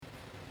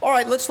All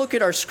right, let's look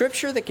at our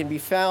scripture that can be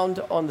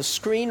found on the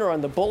screen or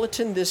on the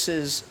bulletin. This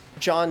is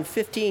John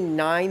 15,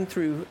 9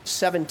 through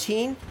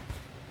 17.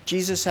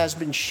 Jesus has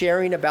been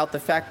sharing about the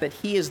fact that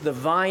he is the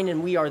vine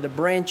and we are the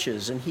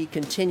branches, and he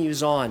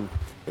continues on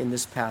in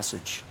this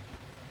passage.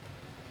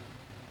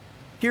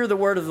 Hear the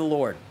word of the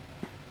Lord.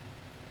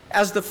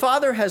 As the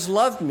Father has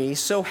loved me,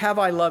 so have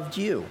I loved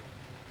you.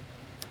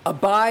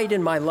 Abide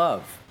in my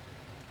love.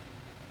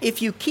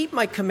 If you keep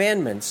my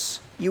commandments,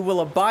 you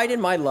will abide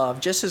in my love,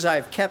 just as I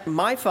have kept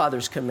my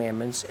Father's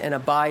commandments and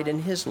abide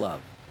in his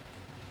love.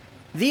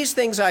 These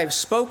things I have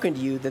spoken to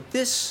you,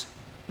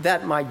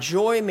 that my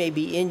joy may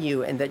be in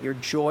you and that your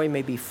joy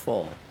may be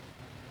full.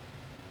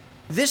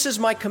 This is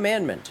my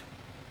commandment,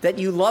 that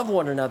you love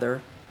one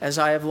another as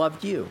I have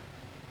loved you.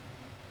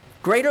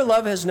 Greater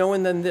love has no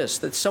one than this,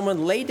 that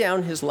someone lay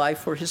down his life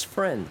for his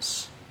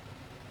friends.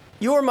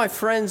 You are my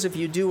friends if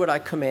you do what I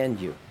command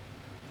you.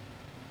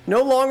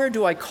 No longer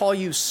do I call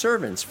you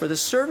servants, for the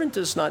servant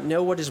does not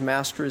know what his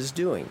master is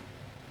doing.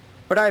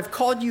 But I have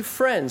called you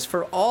friends,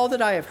 for all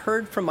that I have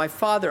heard from my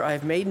Father I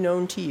have made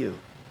known to you.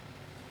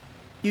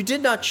 You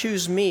did not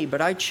choose me, but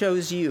I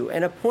chose you,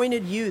 and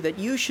appointed you that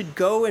you should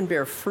go and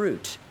bear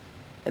fruit,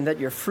 and that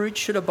your fruit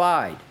should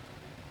abide,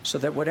 so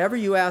that whatever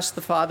you ask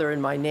the Father in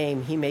my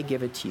name, he may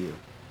give it to you.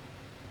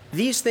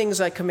 These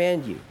things I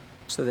command you,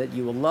 so that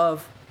you will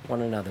love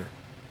one another.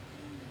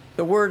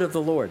 The word of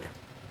the Lord.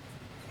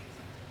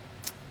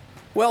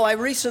 Well, I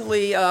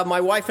recently,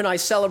 my wife and I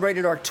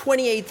celebrated our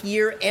 28th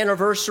year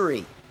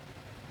anniversary.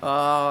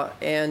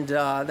 And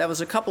that was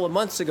a couple of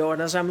months ago.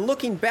 And as I'm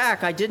looking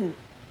back, I didn't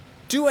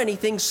do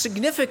anything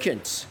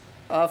significant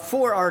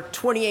for our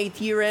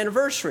 28th year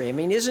anniversary. I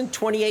mean, isn't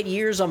 28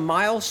 years a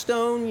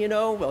milestone,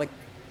 like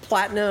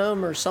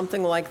platinum or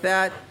something like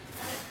that?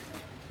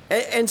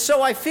 And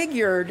so I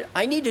figured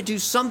I need to do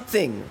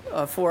something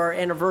for our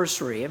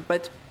anniversary.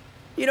 But,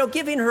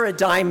 giving her a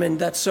diamond,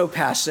 that's so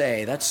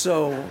passé. That's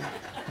so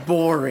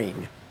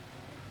boring.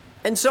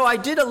 And so I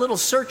did a little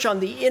search on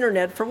the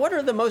internet for what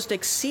are the most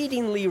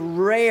exceedingly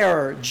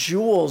rare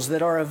jewels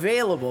that are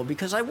available,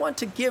 because I want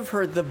to give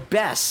her the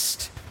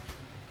best.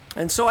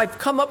 And so I've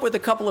come up with a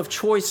couple of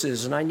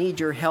choices, and I need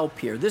your help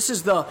here. This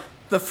is the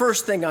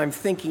first thing I'm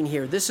thinking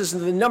here. This is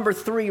the number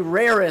 3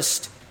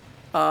 rarest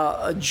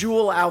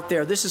jewel out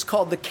there. This is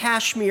called the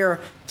Cashmere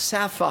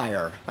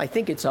Sapphire. I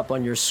think it's up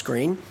on your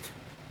screen.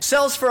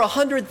 Sells for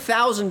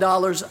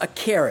 $100,000 a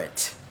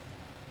carat.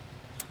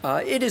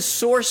 It is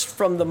sourced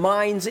from the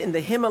mines in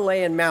the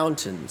Himalayan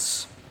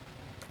mountains,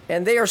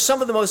 and they are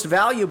some of the most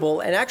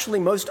valuable and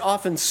actually most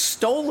often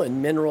stolen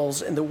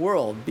minerals in the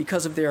world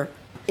because of their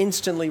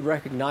instantly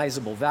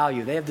recognizable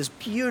value. They have this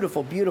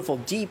beautiful, beautiful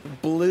deep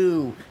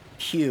blue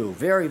hue,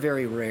 very,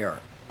 very rare,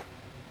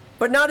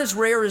 but not as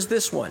rare as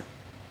this one.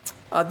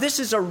 This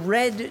is a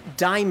red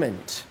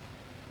diamond.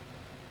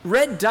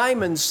 Red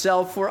diamonds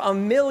sell for $1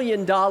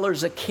 million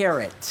a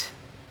carat.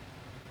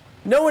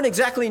 No one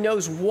exactly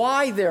knows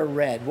why they're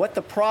red, what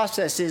the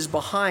process is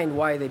behind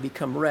why they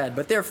become red,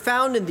 but they're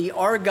found in the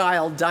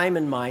Argyle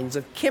diamond mines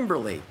of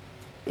Kimberley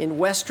in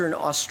Western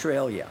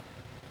Australia.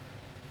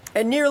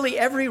 And nearly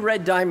every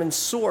red diamond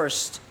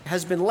sourced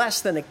has been less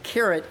than a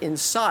carat in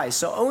size,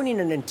 so owning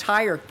an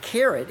entire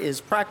carat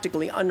is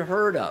practically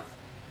unheard of.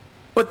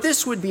 But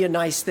this would be a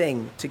nice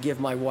thing to give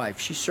my wife.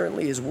 She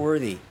certainly is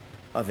worthy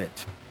of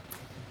it.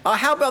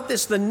 How about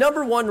this, the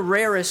number 1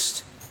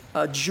 rarest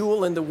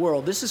jewel in the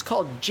world? This is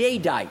called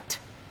jadeite.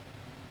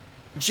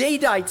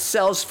 Jadeite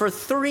sells for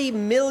 $3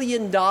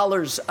 million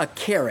a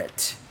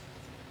carat.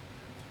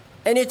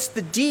 And it's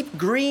the deep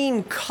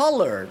green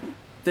color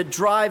that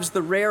drives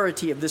the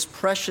rarity of this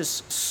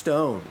precious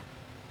stone.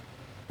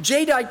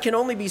 Jadeite can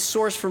only be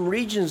sourced from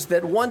regions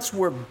that once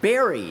were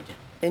buried,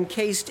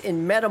 encased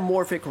in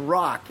metamorphic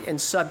rock and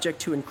subject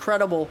to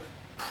incredible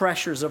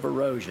pressures of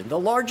erosion. The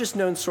largest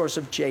known source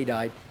of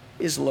jadeite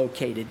is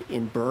located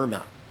in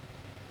Burma.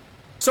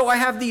 So I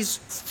have these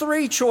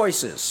 3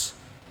 choices,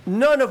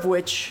 none of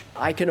which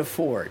I can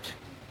afford.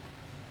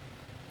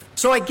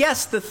 So I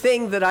guess the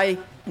thing that I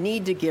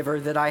need to give her,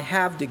 that I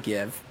have to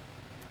give,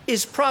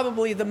 is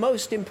probably the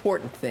most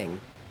important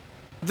thing,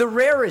 the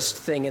rarest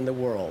thing in the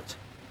world,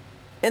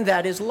 and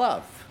that is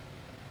love.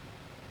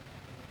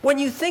 When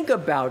you think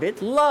about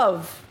it,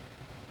 love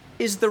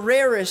is the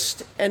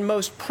rarest and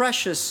most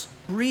precious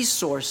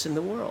resource in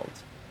the world.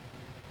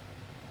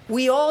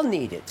 We all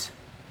need it.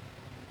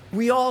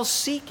 We all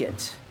seek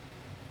it.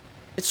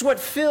 It's what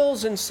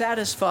fills and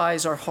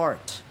satisfies our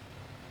heart.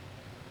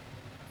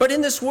 But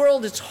in this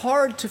world, it's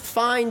hard to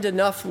find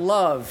enough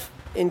love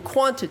in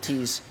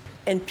quantities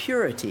and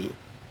purity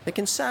that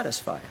can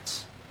satisfy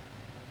us.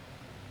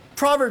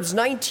 Proverbs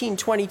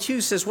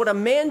 19:22 says, "What a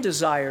man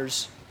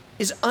desires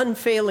is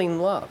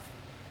unfailing love."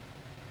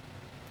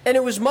 And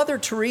it was Mother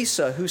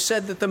Teresa who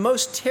said that the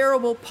most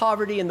terrible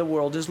poverty in the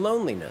world is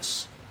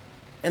loneliness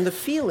and the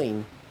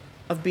feeling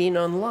of being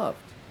unloved.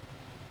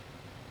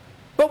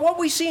 But what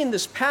we see in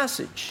this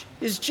passage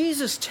is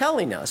Jesus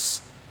telling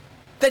us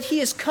that he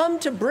has come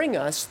to bring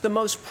us the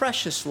most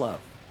precious love,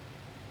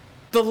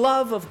 the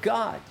love of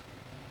God.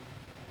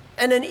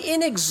 and an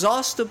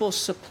inexhaustible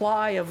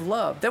supply of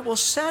love that will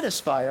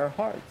satisfy our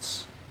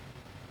hearts.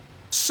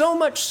 So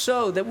much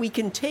so that we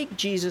can take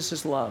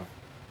Jesus' love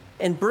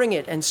and bring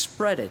it and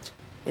spread it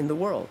in the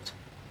world.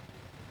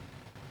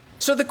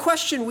 So the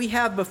question we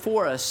have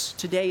before us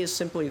today is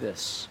simply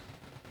this: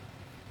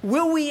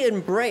 will we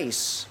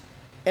embrace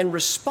and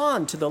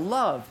respond to the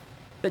love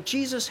that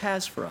Jesus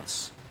has for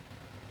us?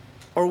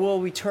 Or will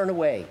we turn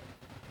away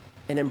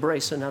and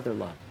embrace another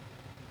love?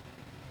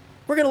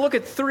 We're going to look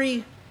at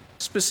three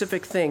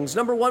specific things.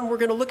 Number one, we're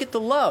going to look at the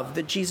love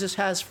that Jesus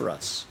has for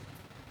us.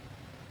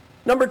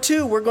 Number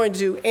two, we're going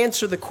to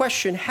answer the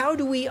question, how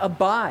do we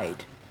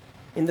abide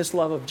in this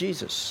love of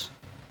Jesus?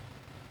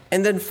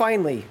 And then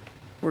finally,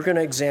 we're going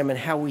to examine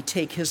how we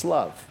take his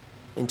love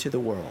into the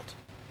world.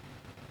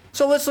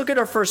 So let's look at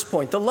our first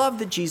point, the love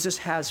that Jesus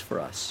has for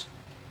us.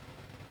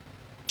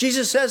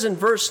 Jesus says in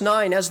verse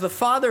 9, "As the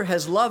Father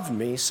has loved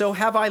me, so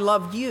have I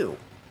loved you.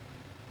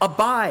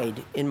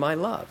 Abide in my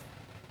love."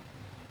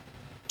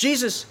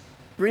 Jesus,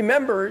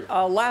 remember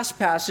last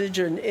passage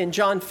in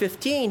John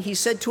 15, he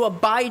said to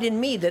abide in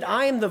me, that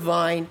I am the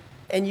vine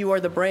and you are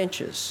the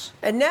branches.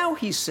 And now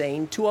he's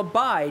saying to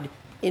abide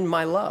in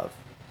my love.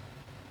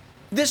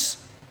 This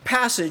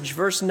passage,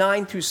 verse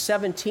 9 through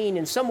 17,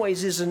 in some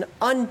ways is an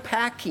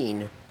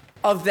unpacking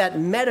of that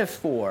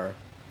metaphor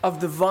of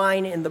the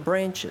vine and the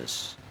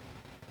branches.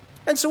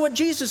 And so what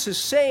Jesus is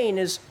saying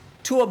is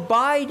to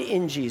abide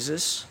in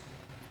Jesus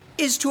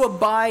is to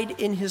abide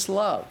in his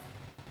love.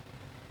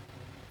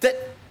 That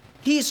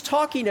he's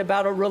talking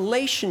about a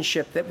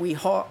relationship that we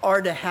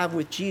are to have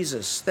with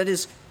Jesus that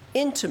is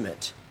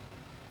intimate,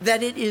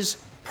 that it is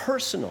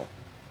personal.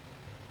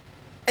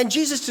 And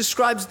Jesus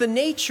describes the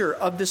nature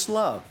of this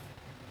love.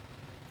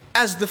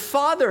 As the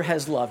Father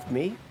has loved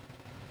me,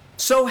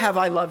 so have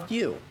I loved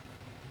you.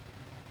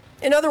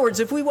 In other words,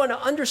 if we want to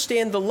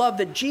understand the love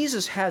that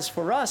Jesus has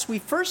for us, we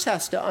first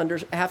have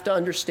to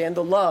understand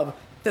the love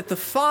that the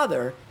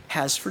Father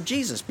has for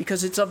Jesus,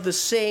 because it's of the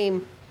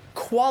same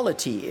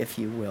quality, if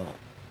you will.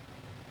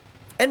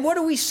 And what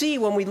do we see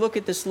when we look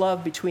at this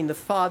love between the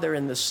Father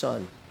and the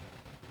Son?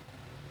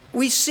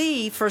 We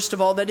see, first of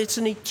all, that it's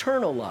an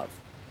eternal love.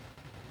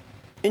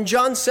 In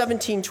John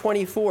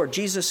 17:24,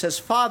 Jesus says,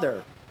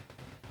 "Father,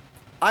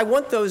 I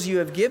want those you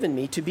have given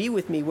me to be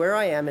with me where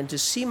I am and to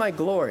see my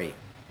glory.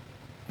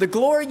 The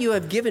glory you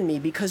have given me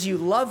because you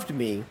loved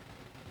me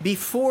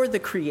before the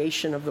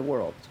creation of the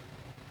world."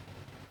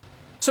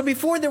 So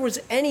before there was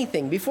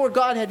anything, before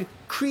God had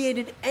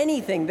created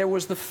anything, there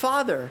was the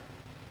Father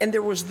and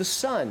there was the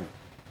Son.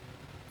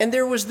 And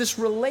there was this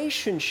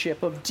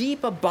relationship of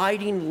deep,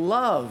 abiding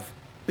love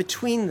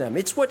between them.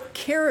 It's what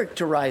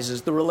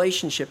characterizes the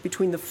relationship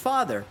between the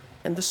Father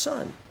and the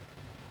Son.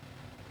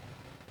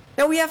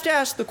 Now we have to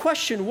ask the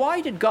question, why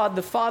did God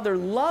the Father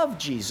love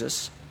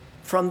Jesus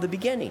from the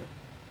beginning?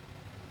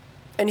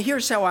 And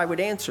here's how I would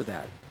answer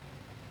that.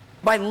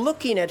 By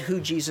looking at who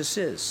Jesus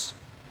is.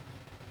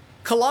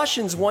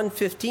 Colossians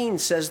 1:15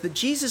 says that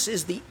Jesus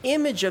is the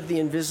image of the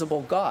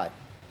invisible God,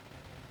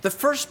 the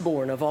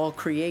firstborn of all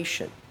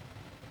creation.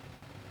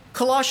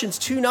 Colossians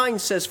 2:9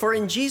 says, "For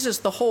in Jesus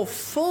the whole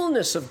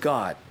fullness of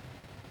God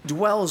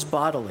dwells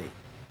bodily."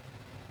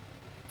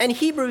 And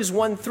Hebrews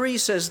 1:3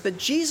 says that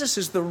Jesus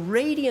is the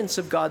radiance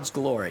of God's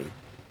glory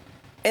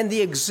and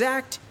the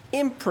exact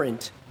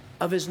imprint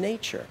of his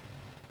nature.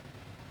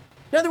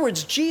 In other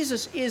words,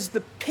 Jesus is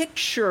the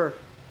picture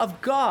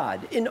of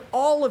God in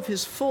all of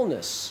his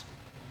fullness,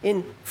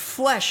 in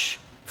flesh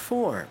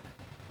form.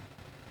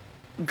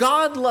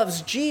 God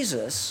loves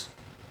Jesus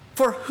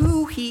for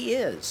who he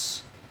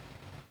is.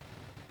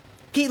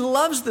 He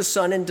loves the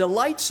Son and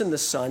delights in the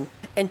Son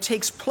and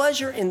takes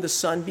pleasure in the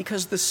Son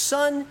because the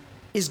Son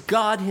is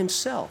God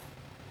himself.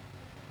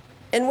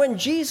 And when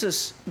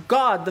Jesus,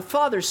 God the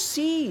Father,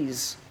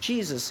 sees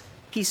Jesus,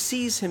 he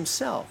sees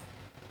himself.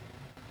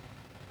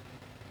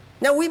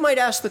 Now we might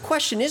ask the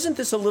question, isn't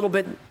this a little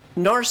bit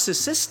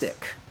narcissistic?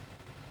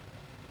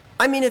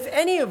 I mean, if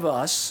any of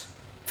us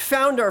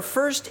found our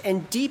first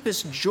and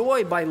deepest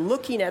joy by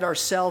looking at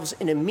ourselves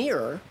in a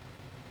mirror,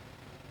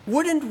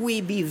 wouldn't we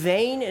be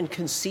vain and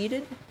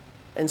conceited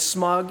and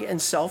smug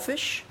and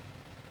selfish?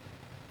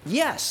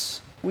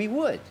 Yes, we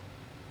would.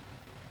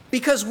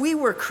 Because we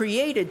were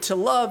created to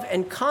love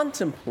and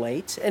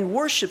contemplate and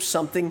worship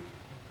something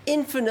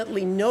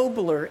infinitely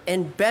nobler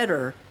and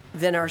better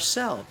than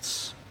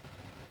ourselves.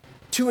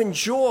 To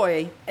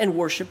enjoy and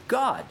worship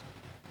God.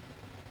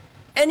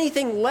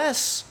 Anything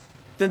less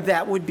than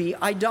that would be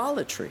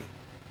idolatry.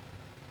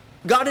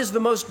 God is the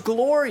most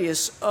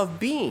glorious of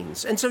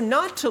beings, and so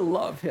not to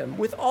love him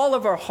with all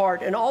of our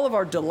heart and all of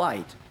our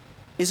delight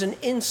is an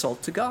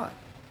insult to God.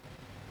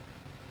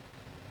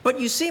 But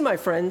you see, my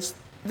friends,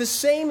 the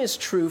same is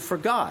true for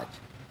God.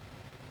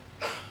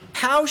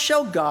 How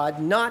shall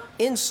God not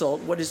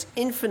insult what is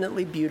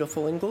infinitely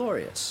beautiful and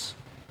glorious?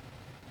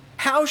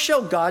 How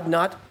shall God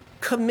not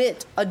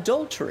commit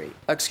idolatry?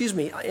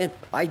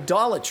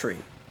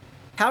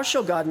 How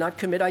shall God not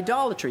commit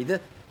idolatry?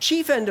 The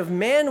chief end of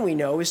man, we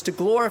know, is to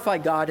glorify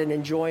God and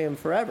enjoy him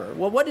forever.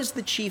 Well, what is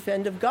the chief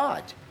end of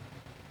God?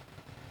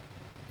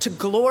 to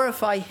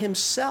glorify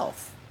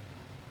himself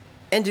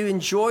and to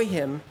enjoy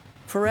him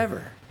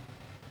forever.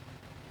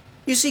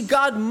 You see,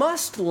 God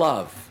must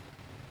love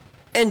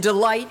and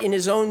delight in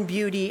his own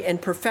beauty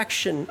and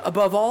perfection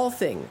above all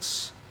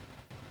things.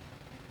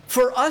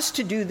 For us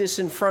to do this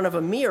in front of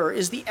a mirror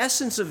is the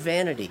essence of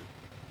vanity.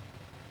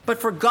 But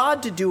for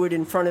God to do it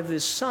in front of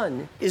his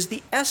Son is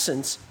the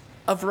essence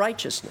of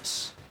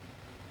righteousness.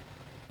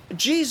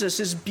 Jesus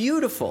is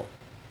beautiful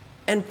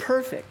and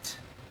perfect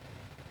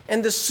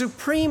and the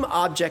supreme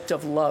object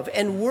of love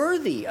and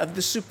worthy of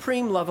the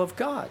supreme love of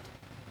God.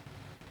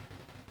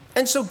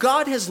 And so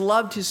God has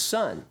loved his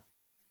Son,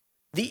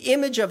 the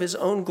image of his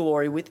own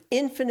glory, with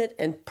infinite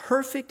and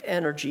perfect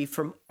energy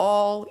from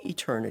all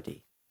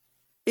eternity.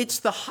 It's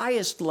the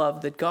highest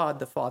love that God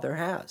the Father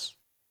has.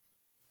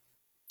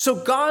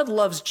 So God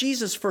loves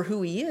Jesus for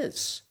who he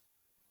is,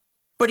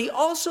 but he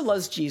also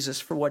loves Jesus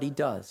for what he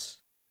does.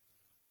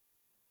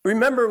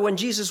 Remember when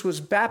Jesus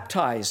was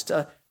baptized,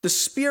 the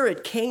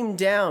Spirit came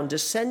down,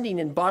 descending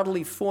in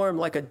bodily form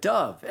like a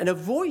dove, and a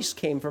voice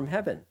came from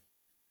heaven,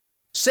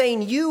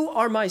 saying, "You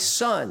are my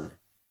Son,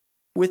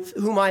 with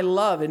whom I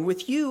love, and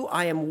with you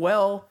I am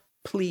well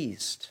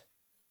pleased."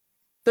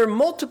 There are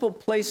multiple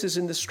places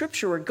in the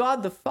Scripture where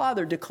God the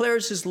Father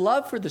declares his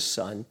love for the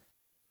Son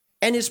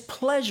and his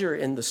pleasure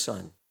in the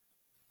Son.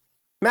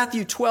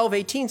 Matthew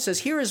 12:18 says,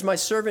 "Here is my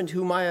servant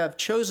whom I have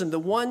chosen, the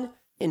one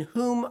in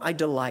whom I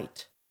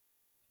delight."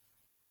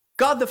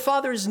 God the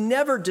Father is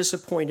never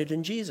disappointed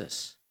in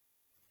Jesus.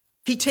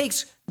 He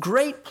takes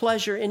great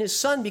pleasure in his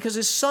Son because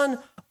his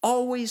Son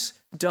always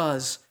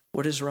does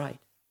what is right.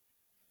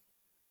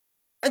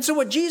 And so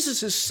what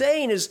Jesus is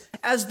saying is,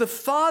 as the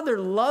Father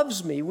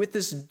loves me with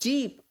this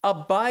deep,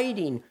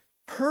 abiding,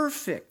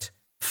 perfect,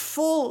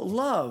 full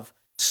love,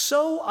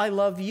 so I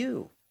love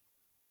you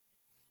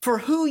for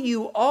who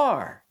you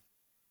are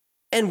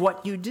and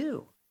what you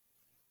do.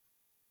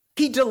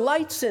 He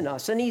delights in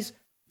us and he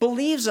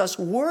believes us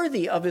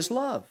worthy of his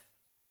love.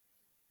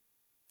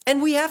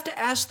 And we have to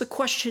ask the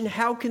question,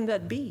 how can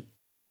that be?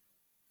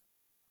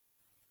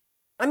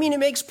 I mean, it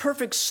makes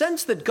perfect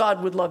sense that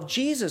God would love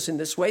Jesus in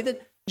this way,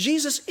 that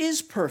Jesus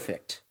is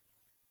perfect.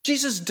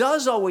 Jesus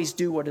does always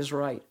do what is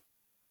right.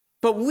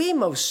 But we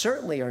most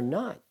certainly are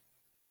not.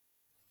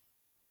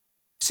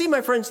 See,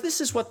 my friends,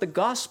 this is what the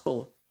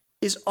gospel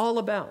is all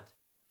about.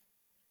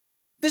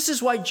 This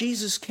is why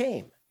Jesus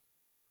came.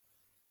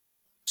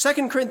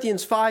 2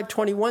 Corinthians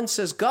 5:21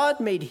 says,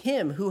 "God made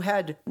him who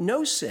had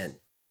no sin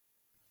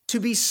to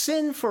be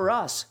sin for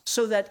us,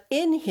 so that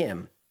in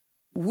him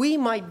we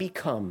might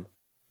become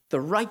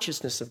the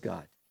righteousness of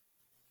God."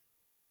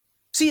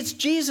 See, it's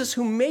Jesus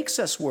who makes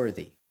us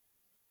worthy.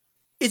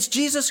 It's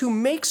Jesus who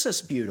makes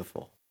us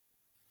beautiful.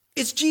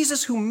 It's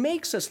Jesus who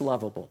makes us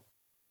lovable.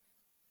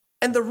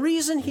 And the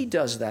reason he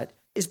does that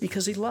is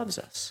because he loves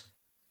us.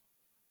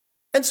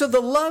 And so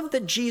the love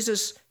that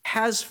Jesus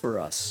has for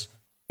us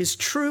is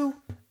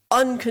true,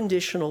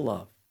 unconditional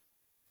love.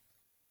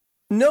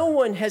 No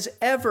one has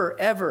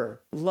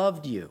ever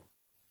loved you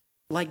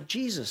like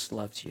Jesus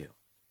loves you.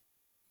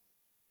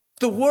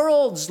 The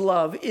world's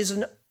love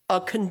is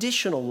a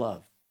conditional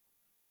love.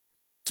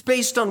 It's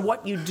based on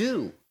what you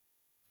do,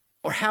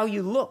 or how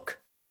you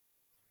look,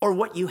 or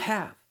what you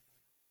have.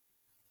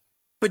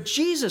 But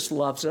Jesus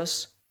loves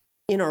us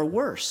in our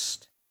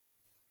worst,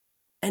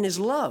 and his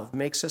love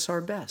makes us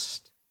our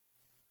best.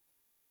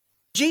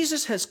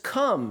 Jesus has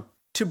come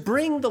to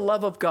bring the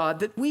love of God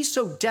that we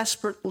so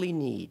desperately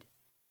need.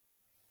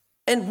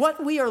 And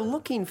what we are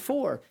looking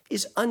for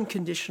is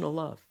unconditional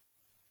love.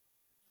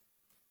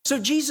 So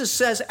Jesus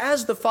says,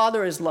 "As the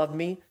Father has loved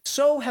me,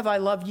 so have I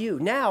loved you.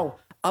 Now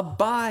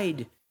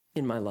abide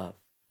in my love."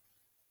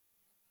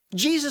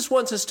 Jesus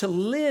wants us to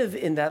live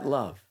in that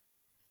love,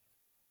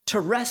 to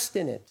rest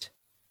in it,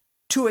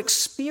 to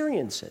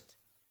experience it.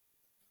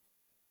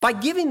 By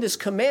giving this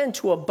command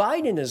to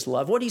abide in his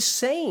love, what he's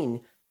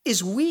saying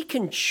is we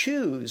can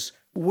choose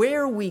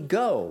where we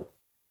go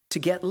to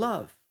get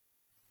love.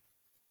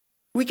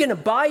 We can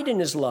abide in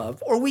his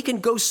love, or we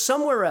can go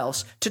somewhere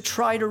else to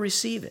try to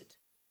receive it.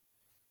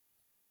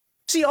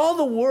 See, all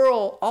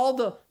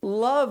the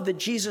love that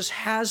Jesus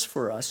has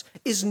for us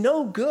is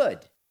no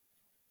good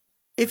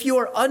if you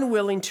are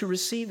unwilling to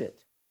receive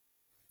it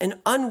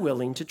and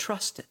unwilling to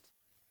trust it.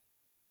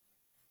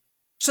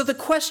 So the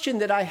question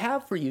that I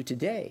have for you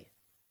today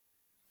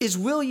is,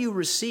 will you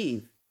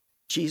receive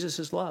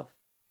Jesus' love?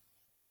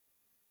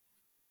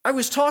 I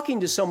was talking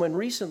to someone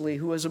recently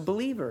who was a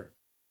believer,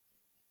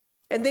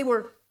 and they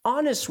were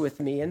honest with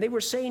me, and they were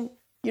saying,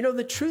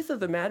 the truth of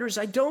the matter is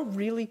I don't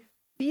really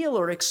feel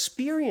or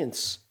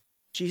experience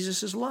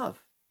Jesus'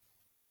 love.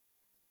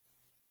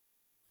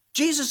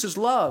 Jesus'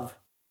 love,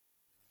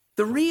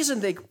 the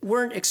reason they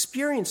weren't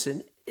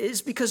experiencing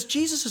is because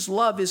Jesus'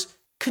 love is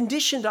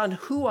conditioned on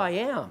who I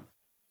am.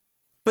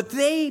 But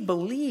they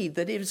believe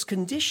that it is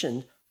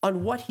conditioned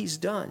on what he's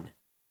done.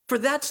 For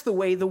that's the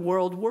way the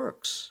world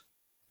works.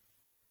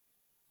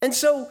 And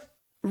so,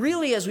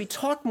 really, as we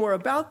talk more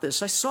about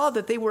this, I saw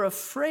that they were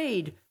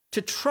afraid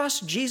to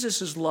trust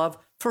Jesus' love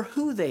for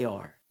who they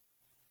are.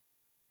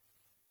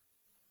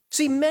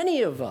 See,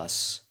 many of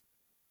us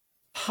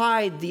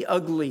hide the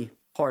ugly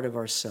part of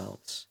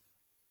ourselves,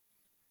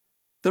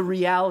 the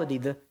reality,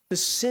 the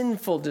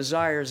sinful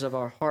desires of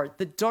our heart,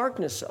 the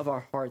darkness of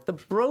our heart, the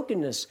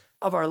brokenness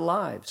of our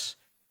lives.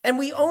 And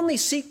we only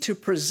seek to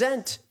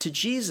present to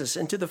Jesus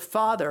and to the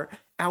Father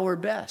our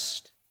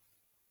best.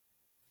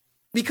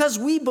 Because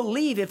we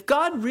believe if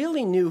God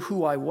really knew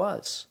who I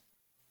was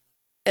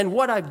and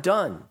what I've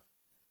done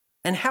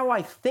and how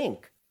I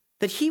think,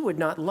 that he would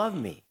not love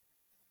me.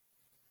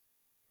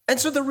 And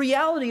so the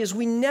reality is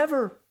we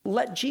never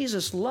let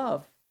Jesus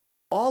love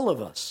all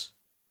of us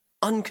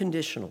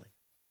unconditionally.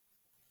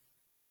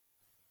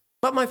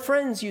 But my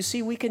friends, you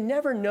see, we can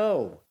never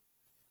know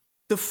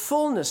the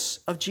fullness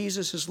of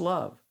Jesus'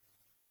 love.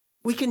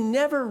 We can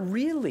never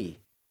really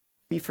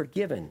be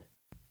forgiven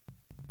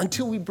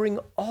until we bring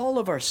all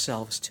of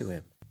ourselves to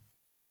him,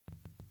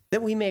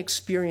 that we may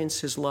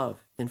experience his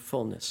love in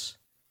fullness.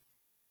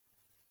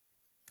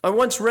 I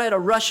once read a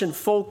Russian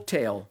folk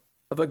tale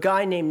of a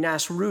guy named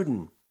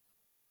Nasrudin,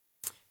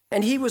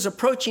 and he was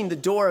approaching the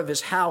door of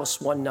his house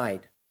one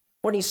night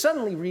when he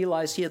suddenly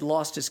realized he had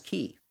lost his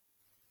key.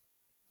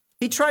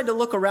 He tried to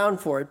look around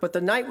for it, but the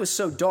night was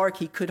so dark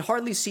he could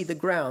hardly see the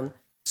ground,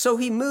 so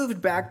he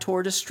moved back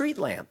toward a street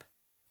lamp.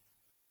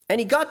 And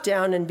he got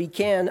down and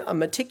began a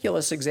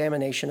meticulous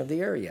examination of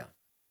the area.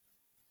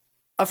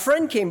 A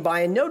friend came by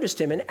and noticed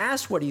him and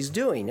asked what he's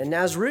doing, and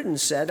Nasrudin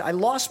said, "I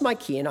lost my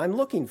key and I'm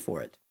looking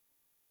for it."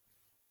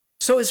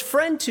 So his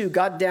friend too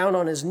got down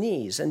on his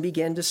knees and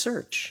began to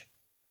search.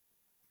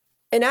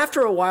 And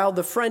after a while,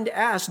 the friend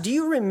asked, "Do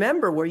you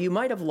remember where you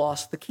might have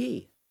lost the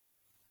key?"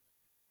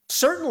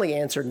 "Certainly,"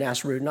 answered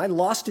Nasrudin, "I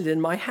lost it in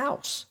my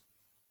house."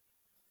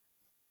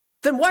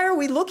 "Then why are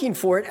we looking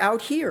for it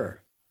out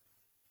here?"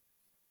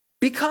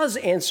 "Because,"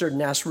 answered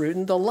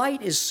Nasrudin, "the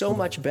light is so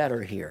much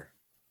better here."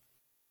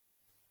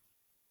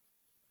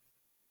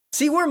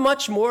 See, we're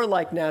much more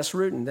like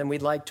Nasrudin than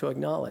we'd like to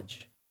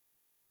acknowledge.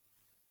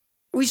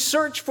 We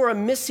search for a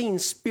missing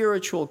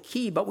spiritual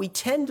key, but we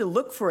tend to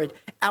look for it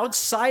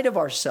outside of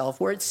ourselves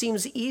where it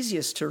seems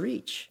easiest to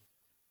reach.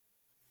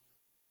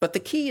 But the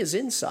key is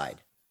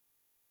inside.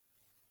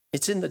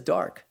 It's in the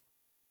dark.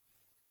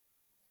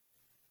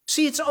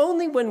 See, it's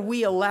only when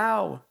we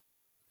allow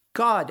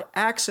God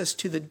access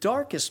to the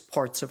darkest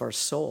parts of our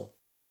soul,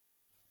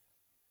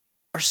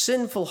 our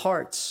sinful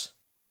hearts,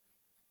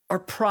 our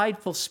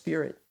prideful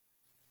spirit,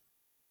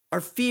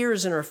 our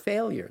fears and our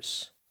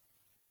failures,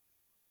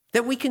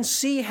 that we can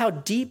see how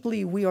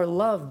deeply we are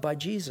loved by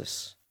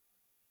Jesus.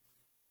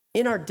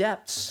 In our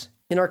depths,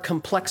 in our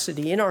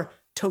complexity, in our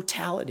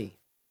totality,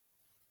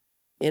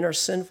 in our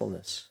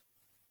sinfulness.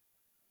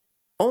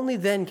 Only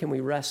then can we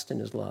rest in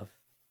his love.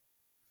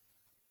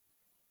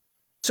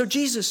 So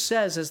Jesus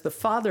says, "As the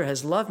Father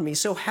has loved me,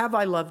 so have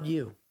I loved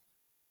you.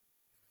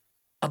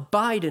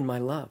 Abide in my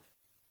love."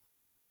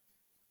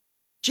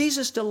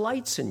 Jesus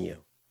delights in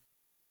you.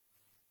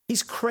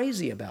 He's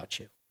crazy about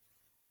you.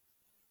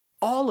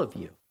 All of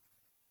you.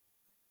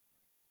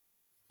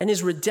 And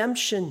his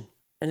redemption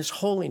and his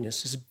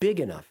holiness is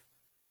big enough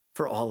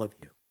for all of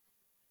you.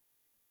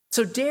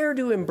 So dare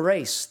to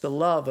embrace the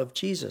love of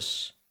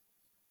Jesus.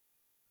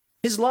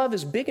 His love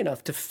is big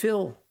enough to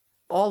fill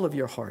all of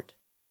your heart.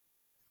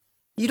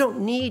 You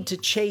don't need to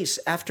chase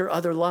after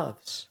other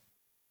loves.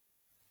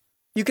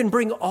 You can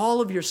bring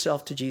all of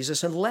yourself to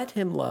Jesus and let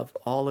him love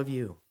all of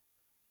you.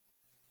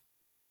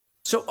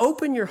 So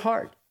open your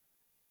heart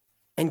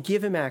and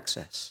give him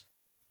access.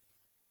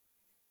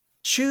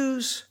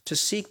 Choose to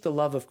seek the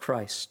love of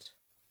Christ.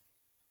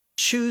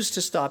 Choose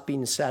to stop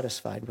being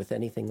satisfied with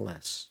anything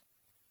less.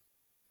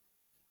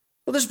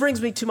 Well, this brings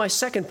me to my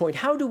second point.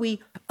 How do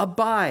we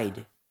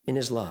abide in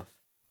his love?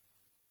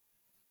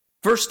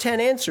 Verse 10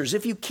 answers,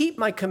 "If you keep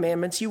my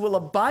commandments, you will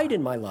abide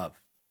in my love,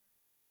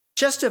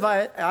 just as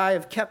I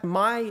have kept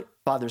my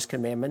Father's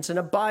commandments and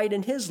abide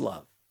in his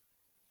love."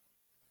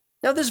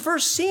 Now, this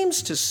verse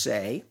seems to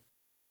say,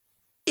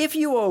 if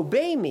you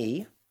obey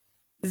me,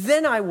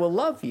 then I will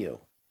love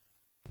you.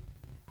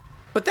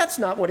 But that's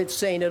not what it's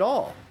saying at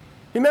all.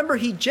 Remember,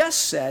 he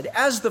just said,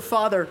 "As the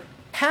Father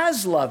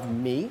has loved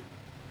me,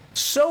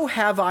 so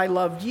have I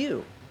loved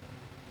you."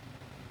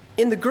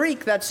 In the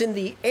Greek, that's in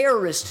the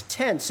aorist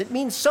tense. It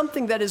means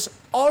something that has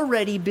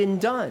already been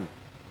done.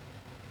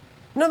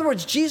 In other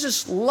words,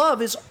 Jesus'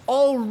 love is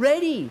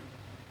already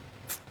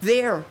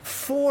there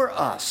for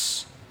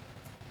us.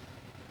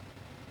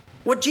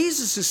 What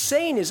Jesus is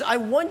saying is, I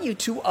want you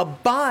to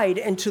abide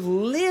and to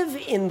live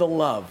in the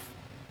love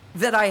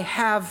that I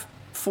have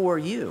for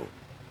you.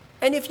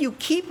 And if you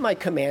keep my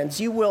commands,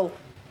 you will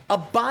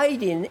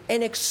abide in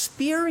and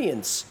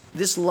experience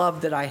this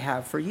love that I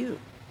have for you.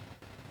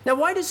 Now,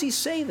 why does he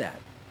say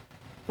that?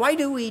 Why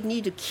do we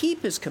need to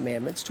keep his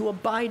commandments to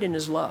abide in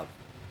his love?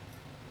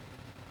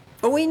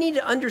 Well, we need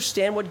to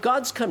understand what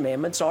God's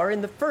commandments are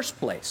in the first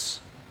place.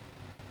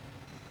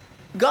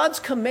 God's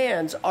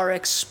commands are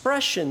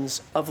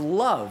expressions of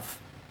love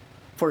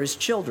for his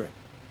children.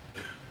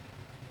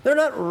 They're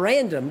not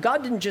random.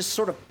 God didn't just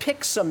sort of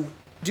pick some,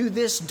 do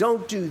this,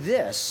 don't do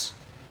this.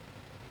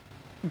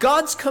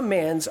 God's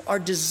commands are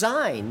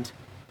designed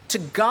to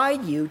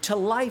guide you to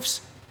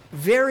life's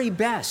very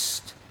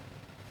best,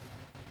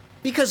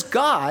 because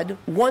God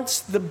wants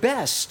the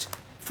best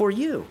for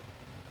you.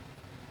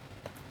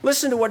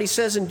 Listen to what he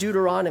says in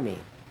Deuteronomy.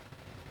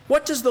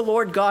 What does the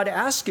Lord God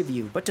ask of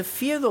you but to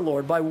fear the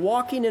Lord by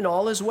walking in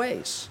all his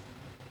ways?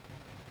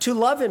 To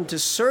love him, to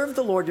serve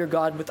the Lord your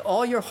God with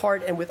all your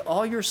heart and with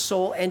all your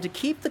soul, and to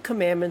keep the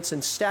commandments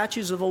and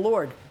statutes of the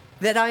Lord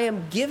that I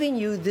am giving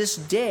you this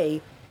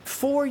day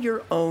for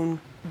your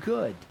own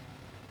good.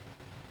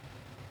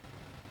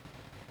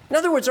 In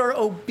other words, our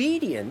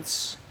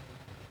obedience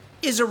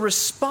is a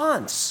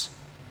response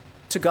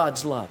to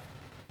God's love.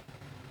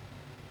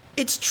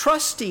 It's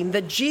trusting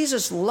that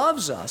Jesus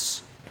loves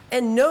us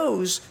and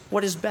knows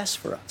what is best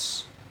for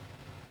us.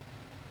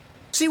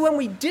 See, when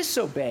we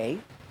disobey,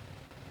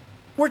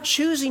 we're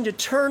choosing to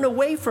turn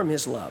away from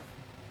his love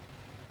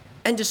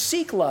and to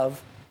seek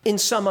love in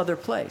some other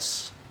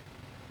place.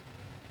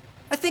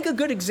 I think a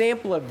good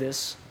example of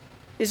this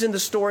is in the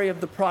story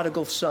of the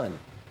prodigal son.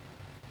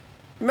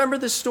 Remember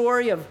the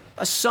story of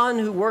a son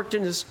who worked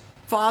in his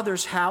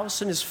father's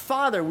house, and his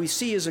father, we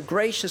see, is a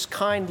gracious,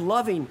 kind,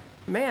 loving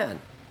man.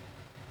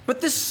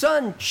 But this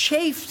son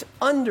chafed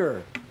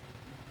under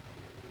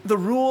the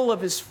rule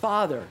of his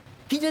father.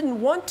 He didn't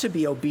want to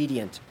be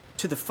obedient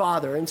to the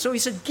father, and so he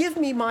said, "Give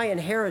me my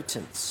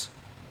inheritance."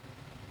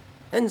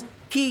 And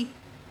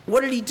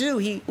what did he do?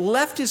 He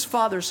left his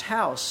father's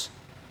house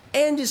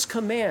and his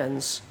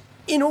commands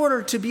in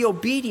order to be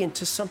obedient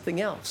to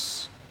something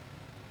else.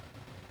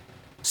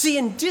 See,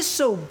 in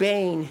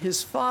disobeying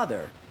his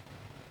father,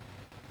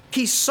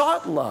 he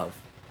sought love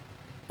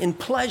in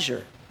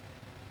pleasure,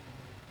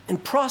 in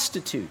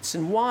prostitutes,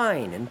 and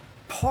wine, and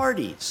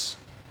parties.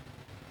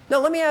 Now,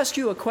 let me ask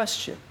you a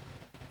question.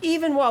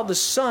 Even while the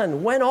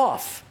son went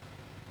off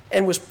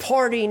and was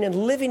partying and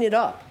living it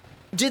up,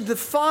 did the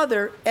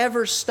father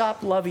ever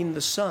stop loving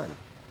the son?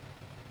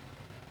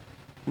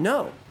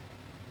 No.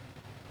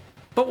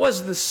 But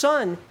was the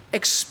son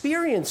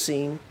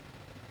experiencing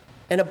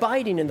and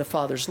abiding in the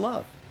father's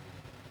love?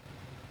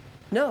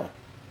 No.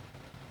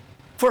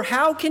 For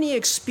how can he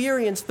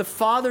experience the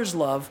father's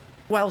love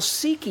while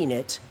seeking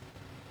it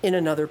in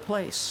another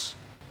place?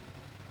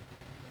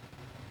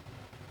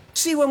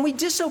 See, when we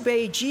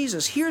disobey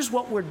Jesus, here's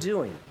what we're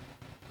doing.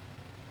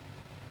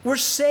 We're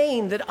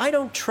saying that I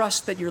don't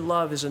trust that your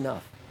love is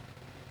enough.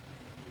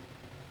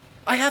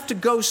 I have to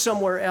go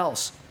somewhere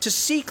else, to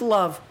seek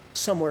love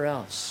somewhere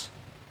else.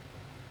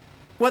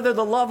 Whether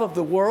the love of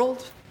the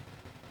world,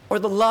 or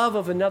the love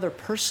of another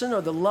person,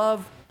 or the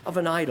love of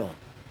an idol.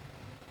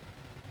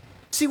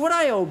 See, what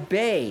I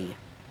obey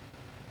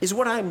is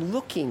what I'm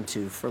looking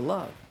to for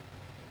love.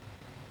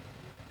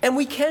 And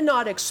we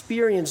cannot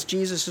experience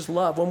Jesus'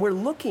 love when we're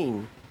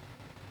looking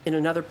in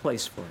another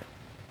place for it.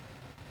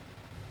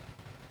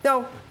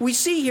 Now, we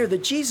see here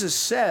that Jesus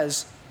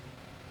says,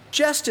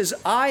 just as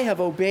I have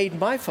obeyed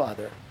my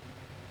Father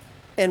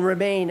and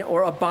remain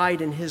or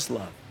abide in his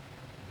love.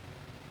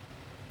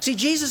 See,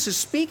 Jesus is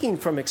speaking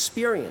from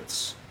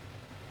experience.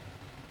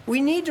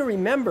 We need to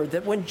remember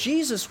that when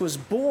Jesus was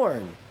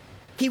born,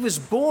 he was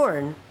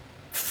born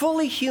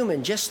fully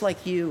human, just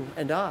like you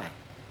and I.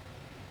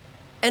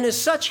 And as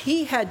such,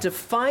 he had to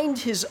find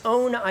his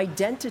own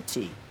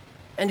identity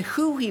and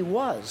who he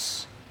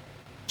was,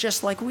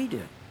 just like we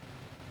do.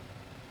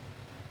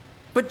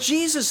 But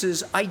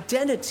Jesus'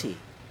 identity,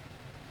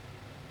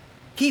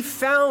 he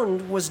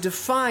found, was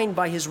defined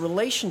by his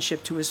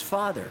relationship to his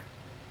Father.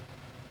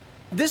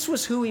 This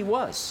was who he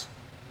was.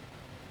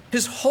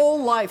 His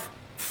whole life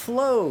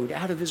flowed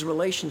out of his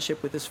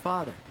relationship with his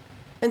Father.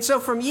 And so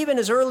from even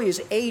as early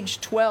as age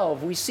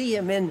 12, we see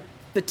him in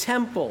the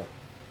temple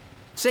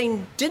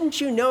saying, "Didn't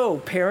you know,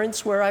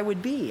 parents, where I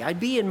would be? I'd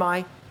be in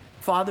my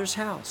Father's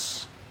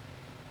house."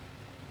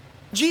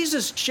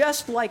 Jesus,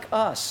 just like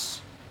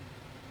us,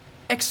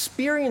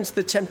 experienced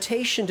the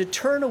temptation to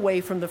turn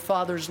away from the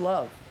Father's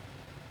love.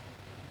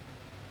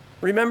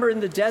 Remember in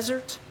the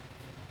desert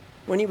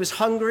when he was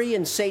hungry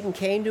and Satan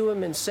came to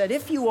him and said,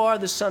 "If you are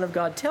the Son of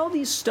God, tell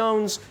these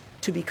stones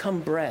to become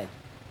bread."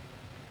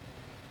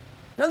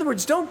 In other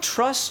words, don't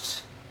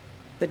trust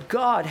that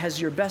God has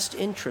your best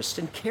interest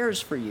and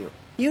cares for you.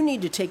 You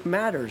need to take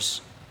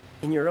matters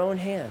in your own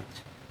hand.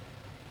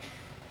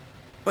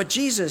 But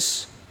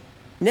Jesus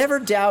never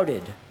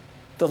doubted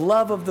the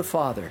love of the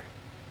Father.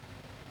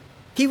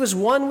 He was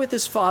one with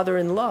his Father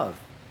in love,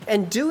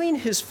 and doing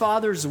his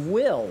Father's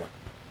will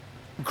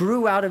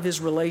grew out of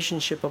his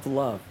relationship of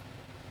love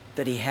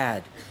that he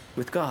had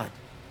with God.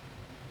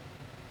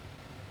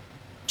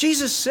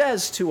 Jesus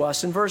says to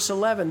us in verse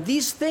 11,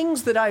 "These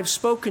things that I have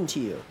spoken to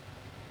you,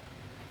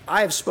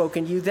 I have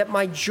spoken to you that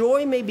my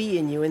joy may be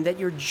in you and that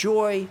your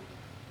joy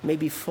may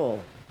be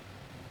full."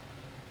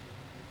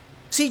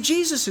 See,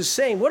 Jesus is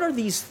saying, what are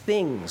these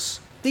things?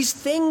 These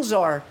things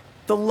are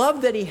the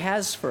love that he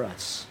has for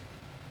us,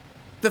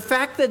 the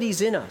fact that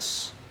he's in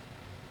us,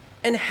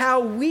 and how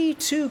we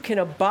too can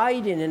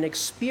abide in and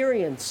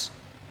experience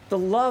the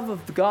love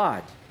of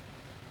God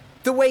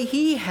the way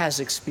he has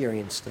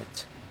experienced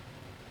it.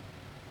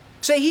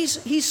 Say,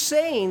 he's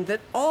saying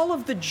that all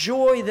of the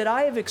joy that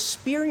I have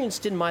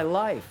experienced in my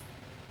life,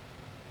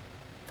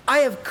 I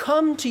have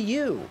come to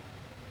you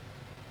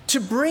to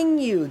bring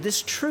you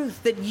this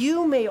truth that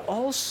you may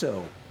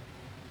also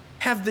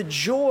have the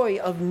joy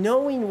of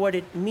knowing what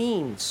it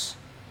means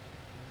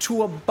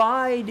to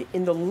abide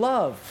in the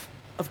love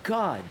of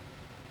God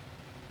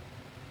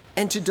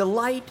and to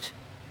delight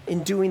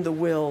in doing the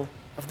will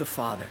of the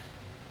Father.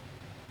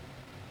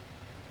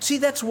 See,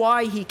 that's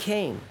why he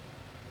came.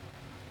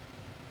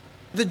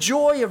 The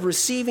joy of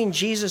receiving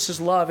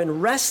Jesus' love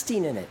and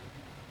resting in it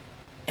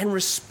and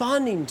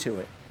responding to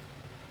it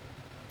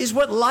is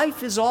what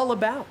life is all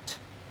about.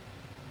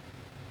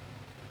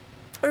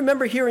 I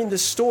remember hearing the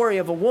story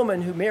of a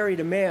woman who married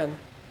a man.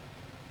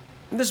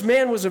 And this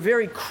man was a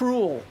very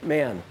cruel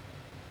man.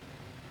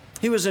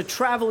 He was a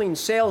traveling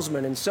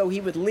salesman, and so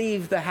he would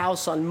leave the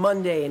house on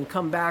Monday and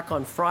come back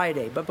on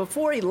Friday. But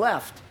before he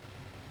left,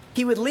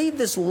 he would leave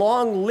this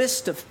long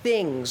list of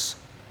things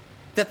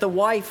that the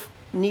wife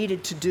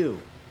needed to do.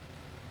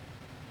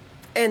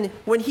 And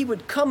when he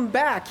would come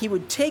back, he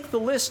would take the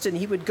list and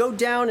he would go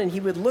down and he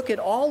would look at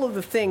all of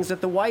the things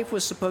that the wife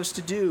was supposed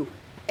to do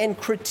and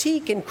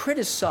critique and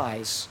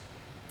criticize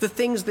the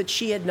things that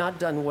she had not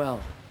done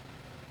well.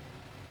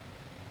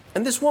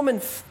 And this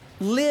woman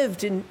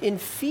lived in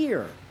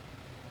fear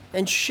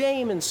and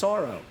shame and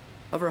sorrow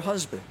of her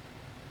husband.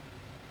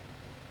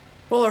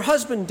 Well, her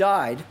husband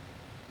died,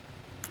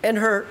 and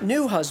her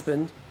new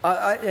husband,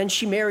 and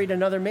she married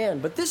another man.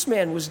 But this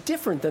man was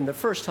different than the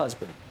first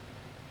husband.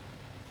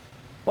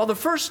 While the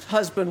first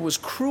husband was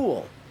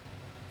cruel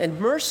and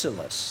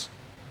merciless,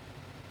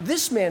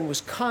 this man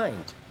was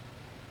kind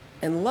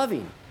and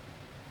loving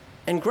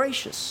and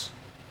gracious.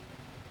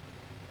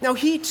 Now,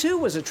 he too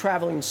was a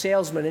traveling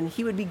salesman, and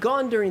he would be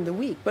gone during the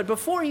week. But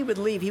before he would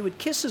leave, he would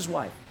kiss his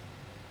wife.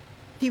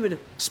 He would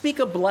speak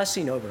a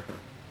blessing over her.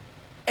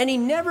 And he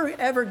never,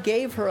 ever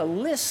gave her a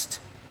list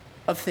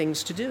of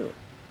things to do.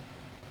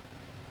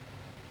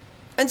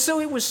 And so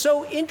it was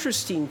so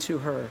interesting to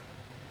her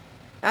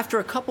after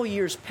a couple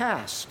years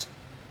passed,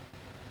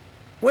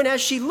 when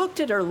as she looked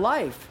at her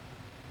life,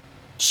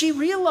 she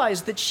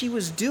realized that she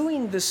was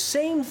doing the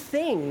same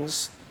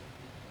things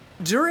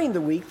during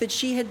the week that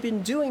she had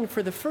been doing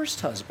for the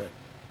first husband.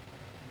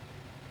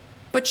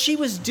 But she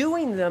was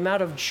doing them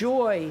out of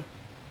joy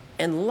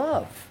and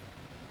love,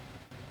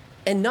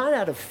 and not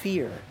out of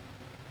fear,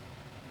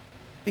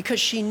 because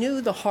she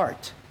knew the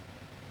heart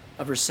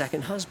of her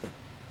second husband.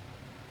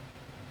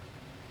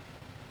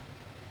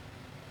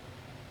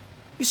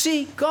 You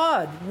see,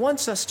 God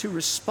wants us to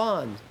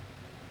respond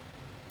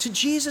to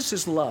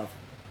Jesus' love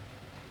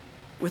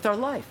with our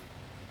life,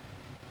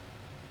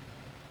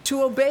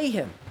 to obey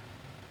him,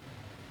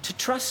 to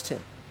trust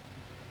him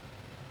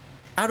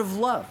out of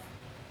love.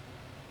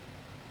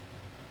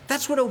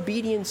 That's what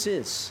obedience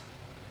is.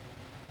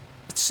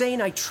 It's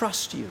saying, I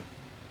trust you,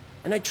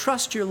 and I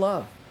trust your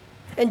love.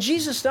 And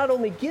Jesus not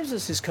only gives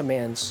us his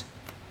commands,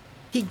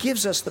 he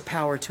gives us the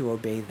power to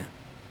obey them.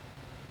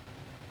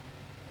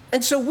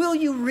 And so will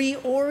you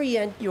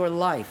reorient your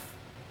life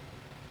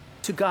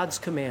to God's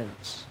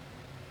commands?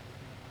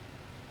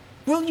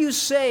 Will you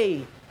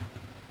say,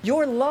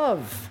 your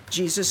love,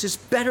 Jesus, is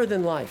better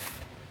than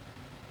life?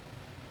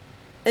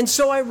 And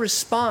so I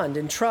respond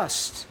in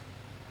trust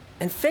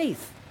and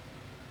faith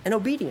and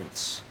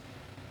obedience.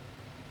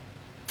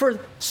 For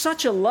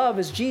such a love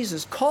as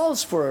Jesus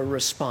calls for a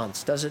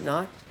response, does it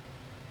not?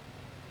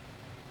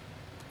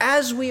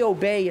 As we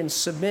obey and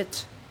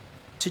submit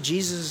to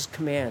Jesus'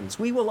 commands,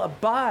 we will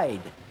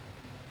abide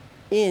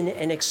in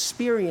and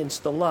experience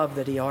the love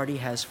that he already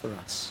has for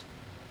us.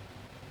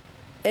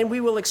 And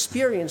we will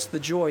experience the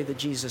joy that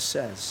Jesus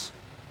says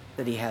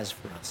that he has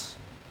for us.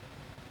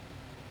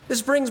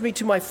 This brings me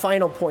to my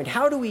final point.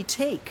 How do we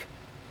take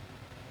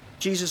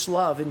Jesus'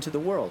 love into the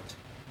world?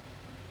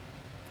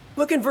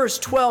 Look in verse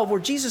 12 where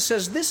Jesus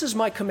says, this is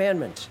my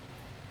commandment,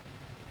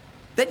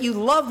 that you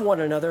love one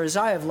another as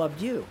I have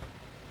loved you.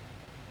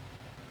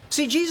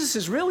 See, Jesus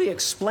is really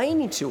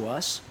explaining to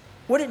us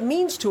what it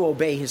means to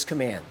obey his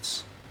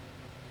commands.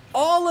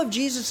 All of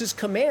Jesus'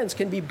 commands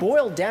can be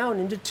boiled down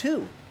into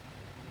two.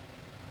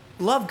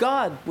 Love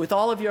God with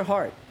all of your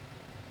heart,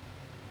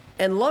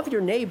 and love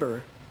your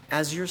neighbor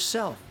as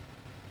yourself.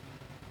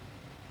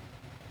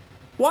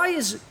 Why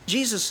is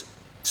Jesus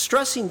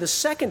stressing the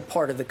second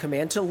part of the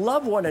command, to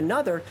love one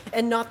another,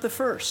 and not the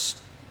first?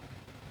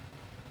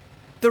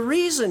 The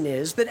reason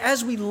is that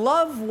as we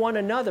love one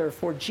another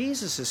for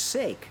Jesus'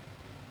 sake,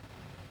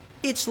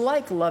 it's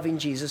like loving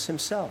Jesus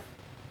himself.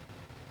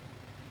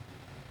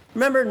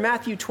 Remember in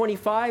Matthew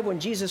 25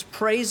 when Jesus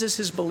praises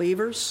his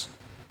believers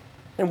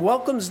and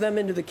welcomes them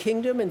into the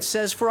kingdom and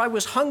says, for I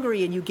was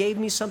hungry and you gave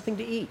me something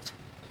to eat.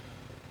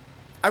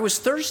 I was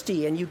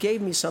thirsty and you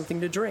gave me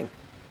something to drink.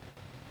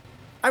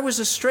 I was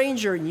a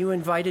stranger and you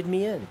invited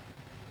me in.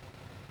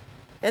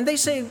 And they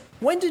say,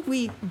 when did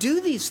we do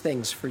these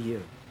things for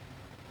you?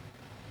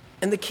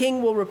 And the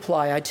king will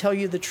reply, I tell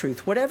you the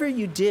truth, whatever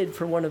you did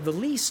for one of the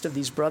least of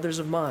these brothers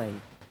of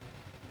mine,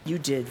 you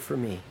did for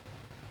me.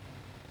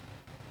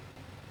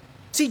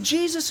 See,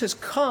 Jesus has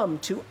come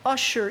to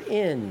usher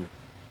in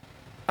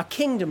a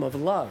kingdom of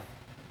love.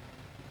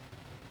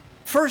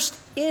 First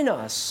in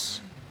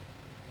us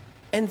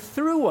and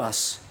through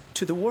us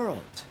to the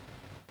world.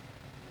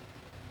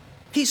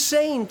 He's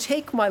saying,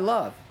 take my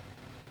love,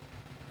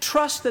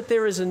 trust that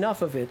there is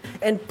enough of it,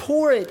 and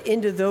pour it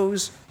into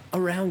those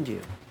around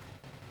you.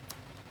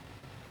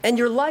 And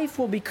your life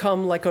will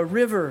become like a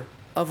river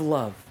of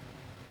love,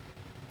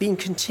 being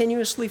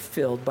continuously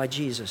filled by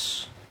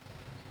Jesus.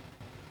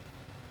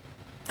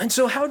 And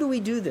so how do we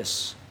do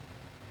this?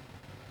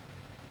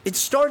 It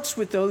starts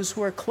with those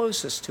who are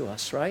closest to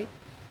us, right?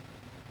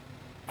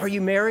 Are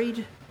you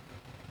married?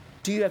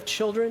 Do you have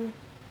children?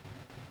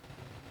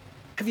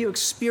 Have you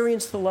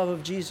experienced the love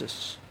of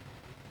Jesus?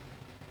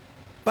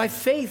 By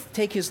faith,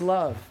 take his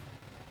love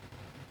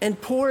and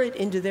pour it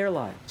into their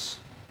lives.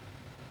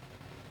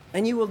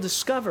 And you will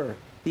discover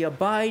the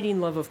abiding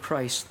love of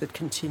Christ that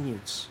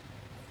continues.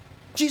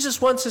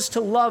 Jesus wants us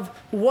to love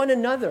one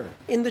another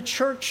in the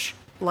church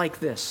like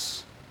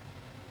this.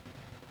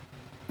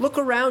 Look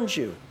around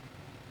you.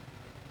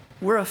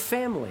 We're a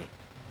family.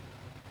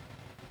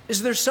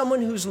 Is there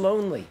someone who's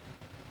lonely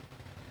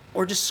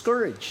or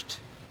discouraged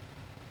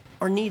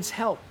or needs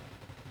help?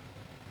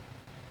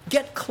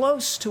 Get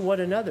close to one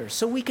another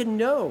so we can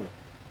know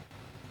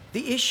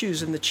the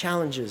issues and the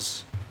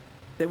challenges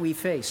that we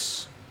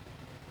face.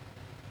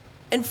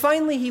 And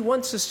finally, he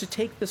wants us to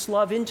take this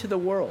love into the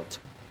world,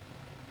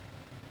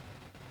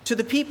 to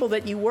the people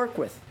that you work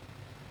with,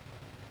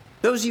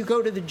 those you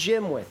go to the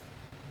gym with,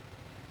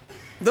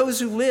 those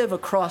who live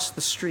across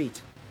the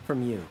street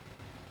from you.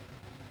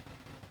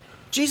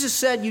 Jesus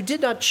said, you did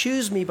not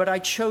choose me, but I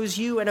chose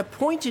you and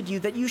appointed you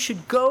that you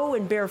should go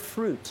and bear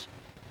fruit,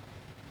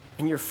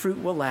 and your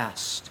fruit will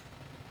last.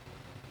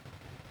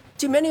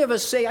 See, many of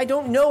us say, I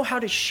don't know how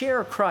to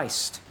share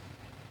Christ.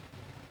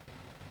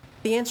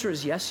 The answer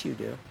is yes, you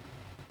do.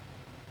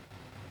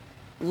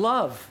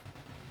 Love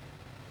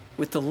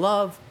with the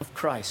love of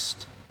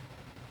Christ,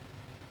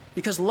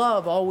 because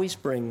love always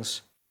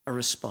brings a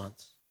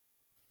response.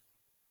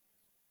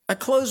 I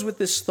close with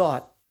this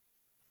thought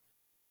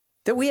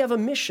that we have a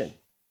mission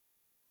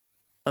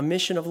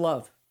of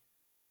love.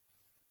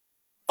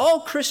 All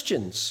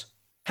Christians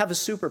have a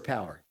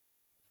superpower.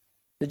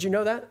 Did you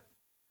know that?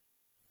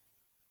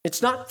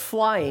 It's not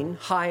flying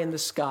high in the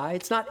sky.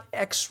 It's not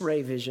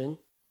X-ray vision.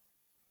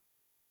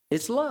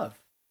 It's love.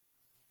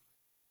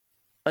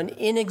 An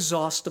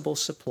inexhaustible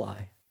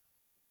supply.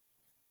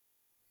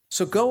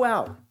 So go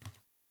out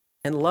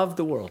and love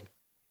the world,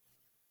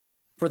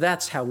 for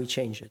that's how we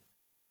change it.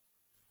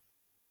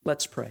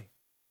 Let's pray.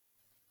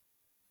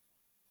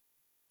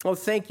 Oh,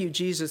 thank you,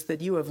 Jesus,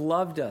 that you have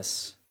loved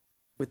us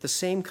with the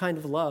same kind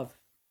of love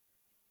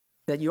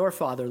that your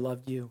Father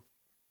loved you.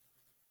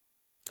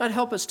 God,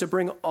 help us to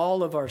bring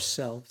all of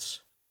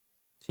ourselves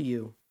to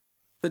you,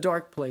 the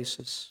dark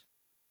places,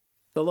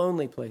 the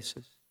lonely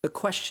places, the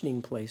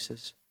questioning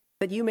places,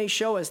 that you may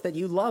show us that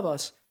you love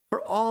us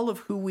for all of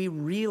who we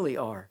really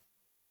are,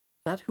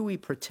 not who we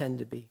pretend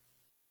to be.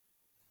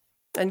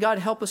 And God,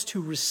 help us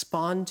to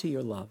respond to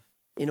your love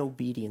in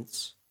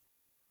obedience,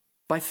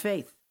 by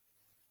faith.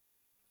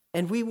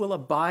 And we will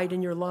abide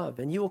in your love,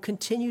 and you will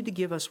continue to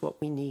give us what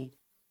we need,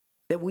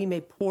 that we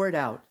may pour it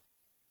out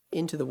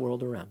into the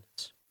world around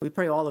us. We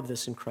pray all of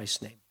this in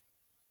Christ's name.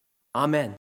 Amen.